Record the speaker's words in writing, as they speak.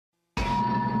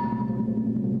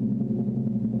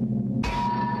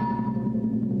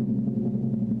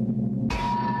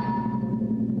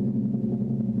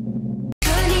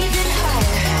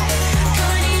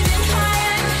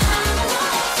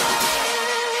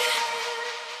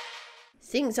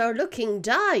things are looking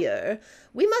dire.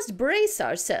 We must brace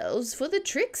ourselves for the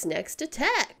Trick's next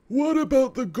attack. What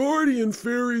about the guardian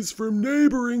fairies from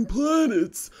neighboring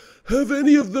planets? Have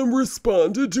any of them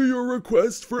responded to your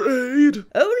request for aid?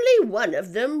 Only one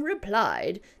of them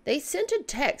replied. They sent a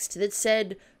text that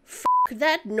said, "F***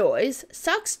 that noise,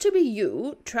 sucks to be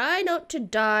you, try not to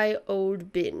die,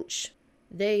 old binch."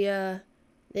 They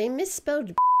misspelled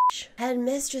bitch.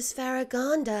 Headmistress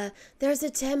Faragonda, there's a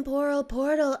temporal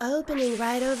portal opening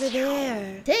right over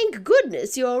there. Thank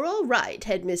goodness you're all right,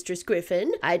 Headmistress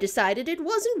Griffin. I decided it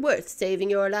wasn't worth saving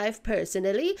your life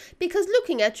personally, because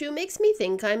looking at you makes me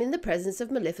think I'm in the presence of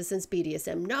Maleficent's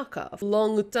BDSM knockoff.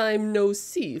 Long time no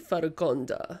see,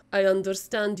 Faragonda. I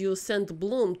understand you sent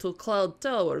Bloom to Cloud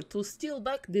Tower to steal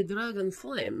back the Dragon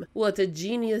Flame. What a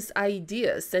genius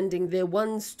idea, sending the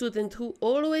one student who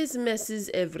always messes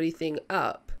everything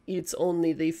up. It's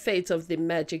only the fate of the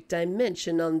magic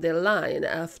dimension on the line,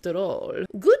 after all.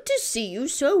 Good to see you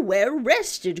so well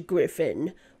rested,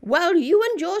 Griffin. While you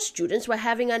and your students were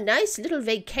having a nice little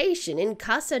vacation in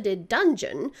Casa de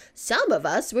Dungeon, some of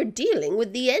us were dealing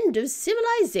with the end of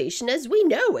civilization as we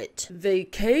know it.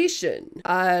 Vacation?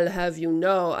 I'll have you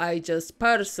know I just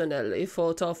personally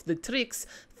fought off the Tricks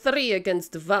 3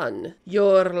 against 1.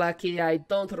 You're lucky I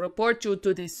don't report you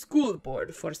to the school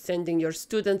board for sending your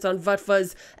students on what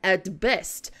was, at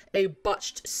best, a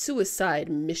botched suicide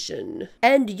mission.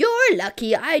 And you're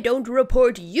lucky I don't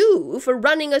report you for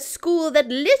running a school that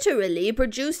literally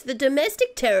produced the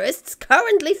domestic terrorists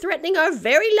currently threatening our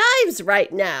very lives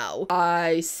right now.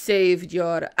 I saved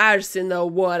your arse in the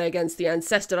war against the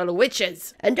ancestral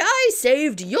witches. And I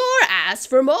saved your ass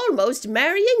from almost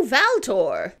marrying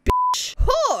Valtor.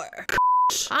 Whore!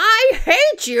 I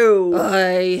hate you!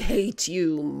 I hate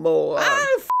you more.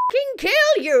 I'll fucking kill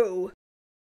you!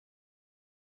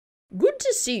 Good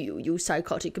to see you, you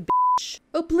psychotic bitch.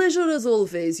 A pleasure as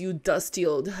always, you dusty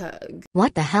old hag.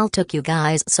 What the hell took you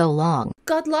guys so long?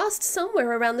 Got lost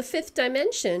somewhere around the 5th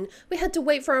dimension. We had to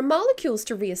wait for our molecules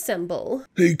to reassemble.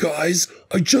 Hey guys,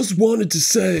 I just wanted to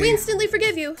say... We instantly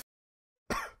forgive you.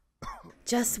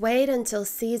 Just wait until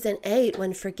Season 8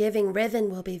 when forgiving Riven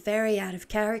will be very out of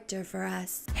character for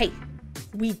us. Hey,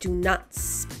 we do not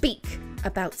speak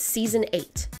about Season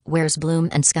 8. Where's Bloom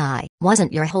and Sky?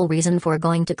 Wasn't your whole reason for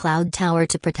going to Cloud Tower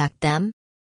to protect them?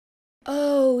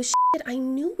 Oh, shit, I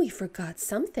knew we forgot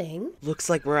something. Looks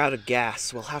like we're out of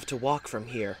gas. We'll have to walk from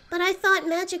here. But I thought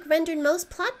magic rendered most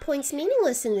plot points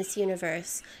meaningless in this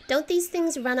universe. Don't these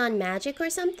things run on magic or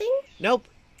something? Nope.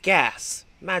 Gas.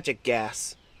 Magic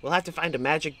gas. We'll have to find a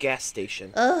magic gas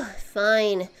station. Ugh,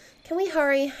 fine. Can we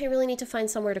hurry? I really need to find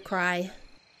somewhere to cry.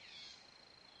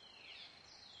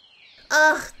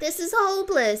 Ugh, this is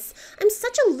hopeless. I'm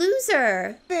such a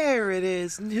loser. There it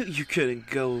is. Knew you couldn't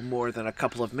go more than a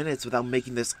couple of minutes without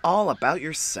making this all about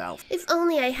yourself. If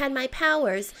only I had my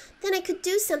powers, then I could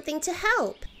do something to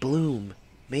help. Bloom,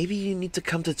 maybe you need to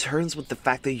come to terms with the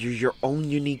fact that you're your own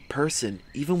unique person,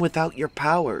 even without your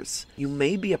powers. You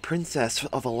may be a princess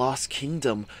of a lost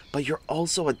kingdom, but you're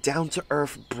also a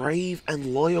down-to-earth, brave,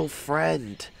 and loyal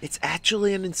friend. It's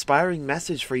actually an inspiring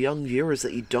message for young viewers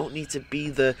that you don't need to be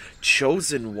the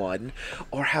chosen one,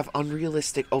 or have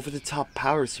unrealistic, over-the-top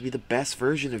powers to be the best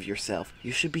version of yourself.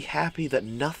 You should be happy that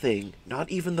nothing, not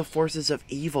even the forces of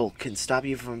evil, can stop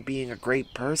you from being a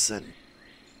great person.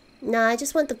 Nah, I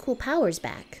just want the cool powers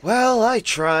back. Well, I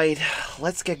tried.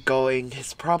 Let's get going.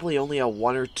 It's probably only a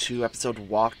 1 or 2 episode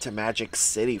walk to Magic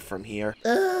City from here.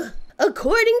 Ugh.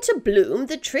 According to Bloom,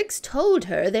 the Tricks told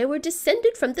her they were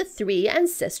descended from the 3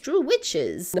 ancestral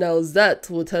witches. Now that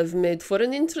would have made for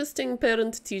an interesting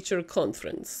parent-teacher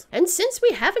conference. And since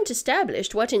we haven't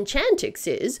established what Enchantix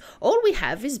is, all we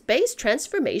have is base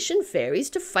transformation fairies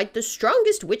to fight the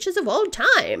strongest witches of all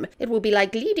time. It will be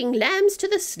like leading lambs to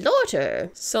the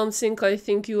slaughter. Something I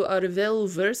think you are well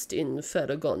versed in,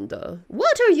 Faragonda.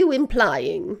 What are you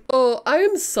implying? Oh,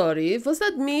 I'm sorry. Was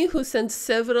that me who sent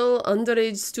several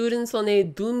underage students on a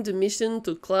doomed mission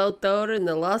to Cloud Tower in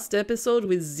the last episode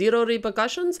with 0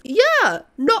 repercussions? Yeah!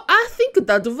 No, I think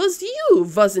that was you,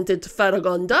 wasn't it,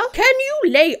 Faragonda? Can you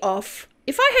lay off?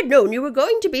 If I had known you were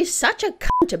going to be such a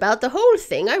cunt about the whole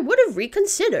thing, I would have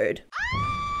reconsidered.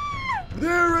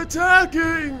 They're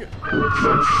attacking!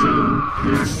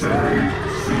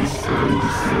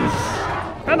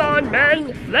 Come on,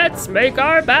 men! Let's make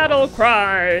our battle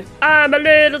cry! I'm a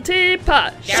little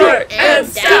teapot, short and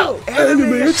stout!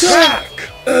 Anime attack!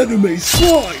 Anime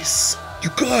slice! You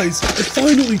guys, I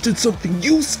finally did something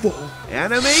useful!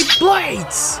 Anime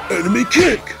blades! Anime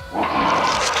kick!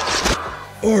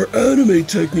 Our anime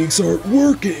techniques aren't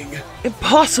working.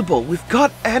 Impossible! We've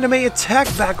got anime attack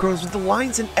backgrounds with the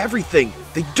lines and everything.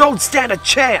 They don't stand a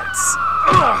chance!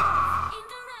 Ugh.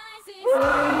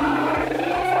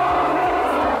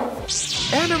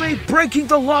 Anime breaking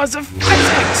the laws of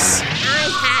physics! I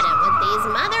had it with these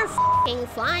motherfucking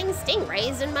flying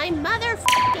stingrays in my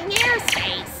motherfucking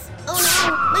airspace. Oh no,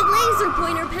 my laser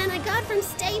pointer pen I got from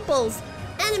Staples.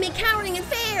 Anime cowering and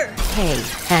fair. Hey,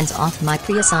 hands off my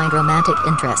pre-assigned romantic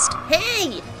interest.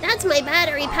 Hey, that's my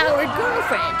battery-powered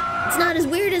girlfriend. It's not as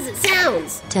weird as it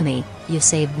sounds. Timmy, you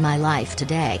saved my life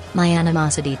today. My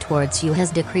animosity towards you has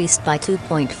decreased by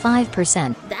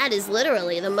 2.5%. That is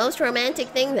literally the most romantic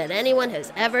thing that anyone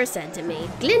has ever said to me.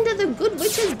 Glinda the Good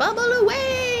Witch's bubble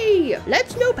away!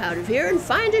 Let's nope out of here and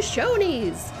find a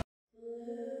Shoney's.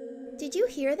 Did you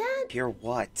hear that? Hear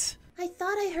what? I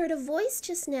thought I heard a voice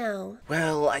just now.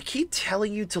 Well, I keep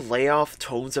telling you to lay off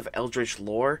tomes of eldritch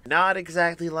lore. Not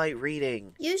exactly light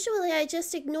reading. Usually I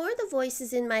just ignore the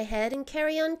voices in my head and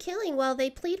carry on killing while they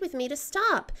plead with me to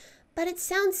stop. But it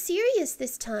sounds serious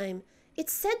this time.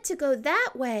 It's said to go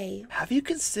that way. Have you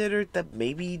considered that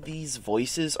maybe these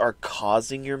voices are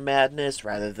causing your madness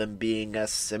rather than being a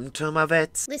symptom of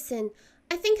it? Listen,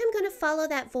 I think I'm gonna follow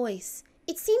that voice.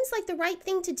 It seems like the right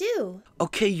thing to do.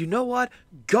 Okay, you know what?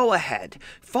 Go ahead.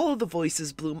 Follow the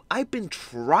voices, Bloom. I've been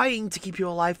trying to keep you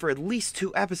alive for at least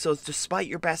 2 episodes despite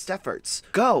your best efforts.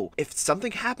 Go. If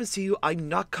something happens to you, I'm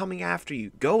not coming after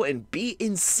you. Go and be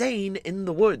insane in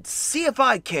the woods. See if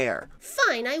I care.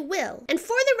 Fine, I will. And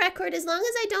for the record, as long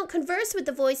as I don't converse with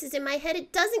the voices in my head,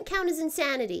 it doesn't count as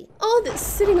insanity. All this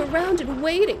sitting around and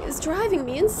waiting is driving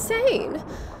me insane.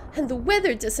 And the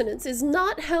weather dissonance is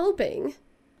not helping.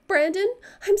 Brandon,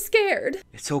 I'm scared.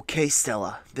 It's okay,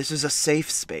 Stella. This is a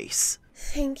safe space.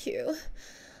 Thank you.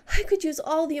 I could use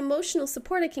all the emotional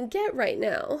support I can get right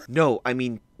now. No, I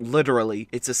mean, literally,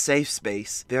 it's a safe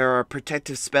space. There are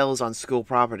protective spells on school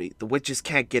property. The witches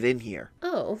can't get in here.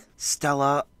 Oh.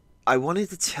 Stella, I wanted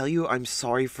to tell you I'm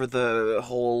sorry for the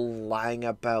whole lying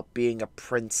about being a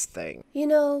prince thing. You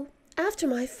know, after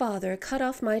my father cut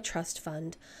off my trust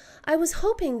fund, I was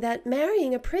hoping that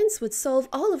marrying a prince would solve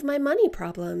all of my money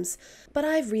problems, but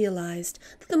I've realized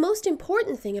that the most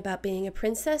important thing about being a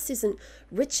princess isn't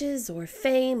riches or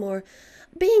fame or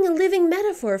being a living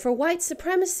metaphor for white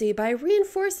supremacy by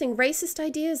reinforcing racist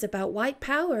ideas about white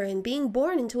power and being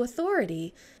born into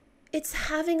authority. It's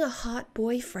having a hot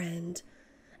boyfriend,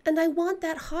 and I want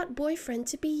that hot boyfriend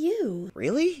to be you.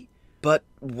 Really? But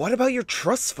what about your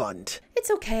trust fund?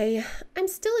 It's okay. I'm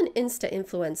still an Insta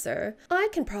influencer. I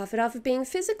can profit off of being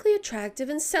physically attractive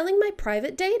and selling my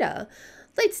private data.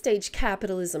 Late stage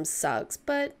capitalism sucks,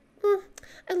 but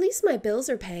at least my bills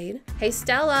are paid. Hey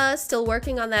Stella, still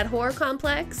working on that horror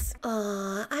complex?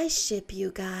 Aw, I ship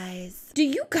you guys. Do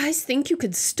you guys think you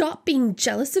could stop being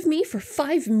jealous of me for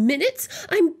 5 minutes?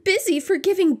 I'm busy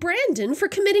forgiving Brandon for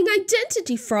committing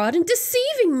identity fraud and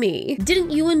deceiving me. Didn't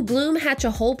you and Bloom hatch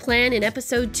a whole plan in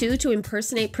episode 2 to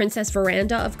impersonate Princess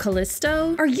Veranda of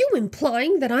Callisto? Are you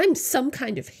implying that I'm some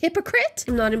kind of hypocrite?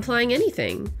 I'm not implying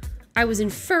anything. I was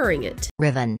inferring it.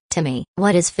 Riven, Timmy,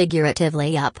 what is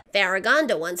figuratively up?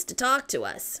 Farragonda wants to talk to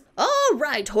us. All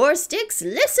right, horse sticks,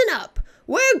 listen up.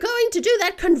 We're going to do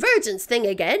that convergence thing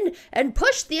again and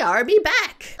push the army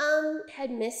back.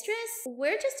 Headmistress?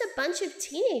 We're just a bunch of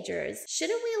teenagers.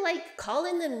 Shouldn't we, like, call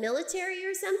in the military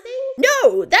or something?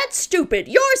 No, that's stupid.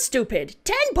 You're stupid.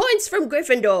 10 points from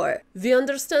Gryffindor. We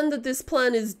understand that this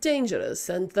plan is dangerous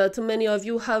and that many of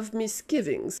you have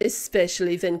misgivings,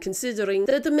 especially when considering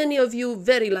that many of you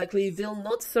very likely will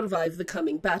not survive the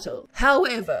coming battle.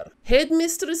 However,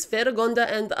 Headmistress Farragonda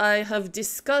and I have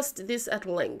discussed this at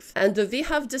length, and we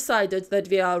have decided that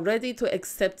we are ready to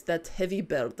accept that heavy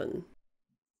burden.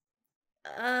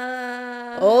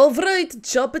 All right,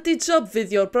 choppity chop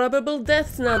with your probable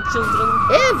deaths now, children.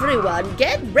 Everyone,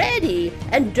 get ready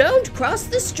and don't cross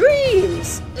the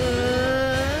streams.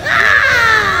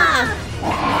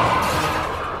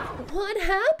 What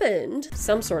happened?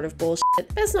 Some sort of bullshit.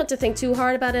 Best not to think too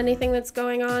hard about anything that's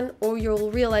going on, or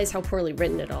you'll realize how poorly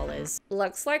written it all is.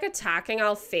 Looks like attacking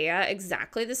Althea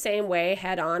exactly the same way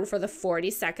head-on for the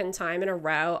 42nd time in a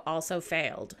row also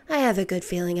failed. I have a good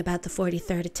feeling about the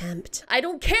 43rd attempt. I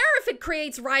don't care if it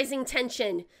creates rising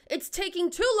tension. It's taking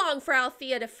too long for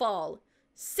Althea to fall.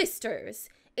 Sisters,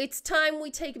 it's time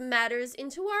we take matters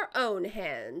into our own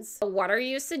hands. What are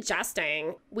you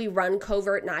suggesting? We run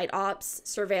covert night ops,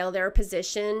 surveil their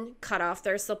position, cut off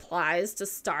their supplies to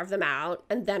starve them out,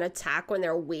 and then attack when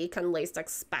they're weak and least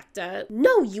expect it?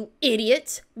 No, you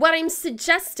idiot! What I'm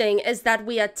suggesting is that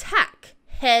we attack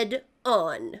head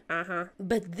on.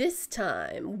 But this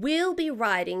time, we'll be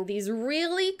riding these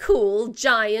really cool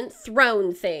giant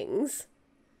throne things.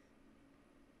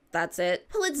 That's it.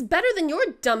 Well, it's better than your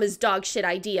dumb as dog shit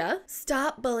idea.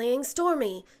 Stop bullying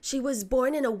Stormy. She was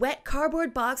born in a wet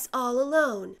cardboard box all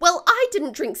alone. Well, I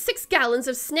didn't drink 6 gallons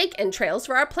of snake entrails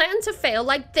for our plan to fail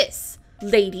like this.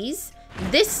 Ladies,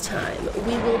 this time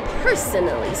we will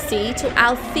personally see to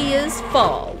Althea's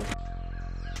fall.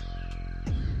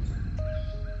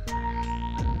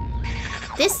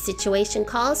 This situation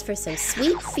calls for some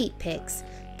sweet feet pics.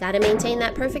 Gotta maintain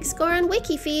that perfect score on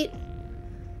WikiFeet.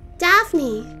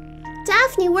 Daphne!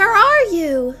 Daphne, where are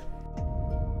you?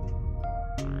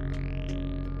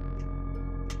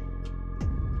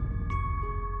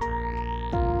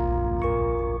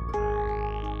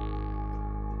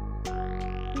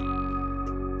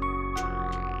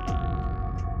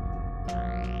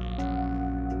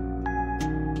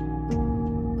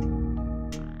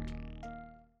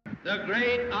 The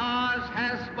great Oz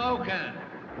has spoken.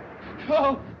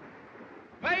 Oh,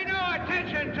 pay no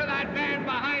attention to that man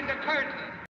behind the curtain.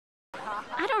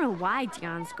 I don't know why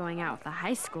Dion's going out with a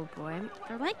high school boy.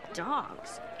 They're like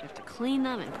dogs. You have to clean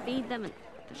them and feed them, and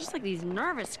they're just like these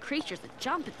nervous creatures that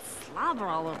jump and slobber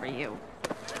all over you.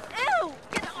 Ew!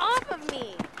 Get off of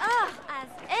me!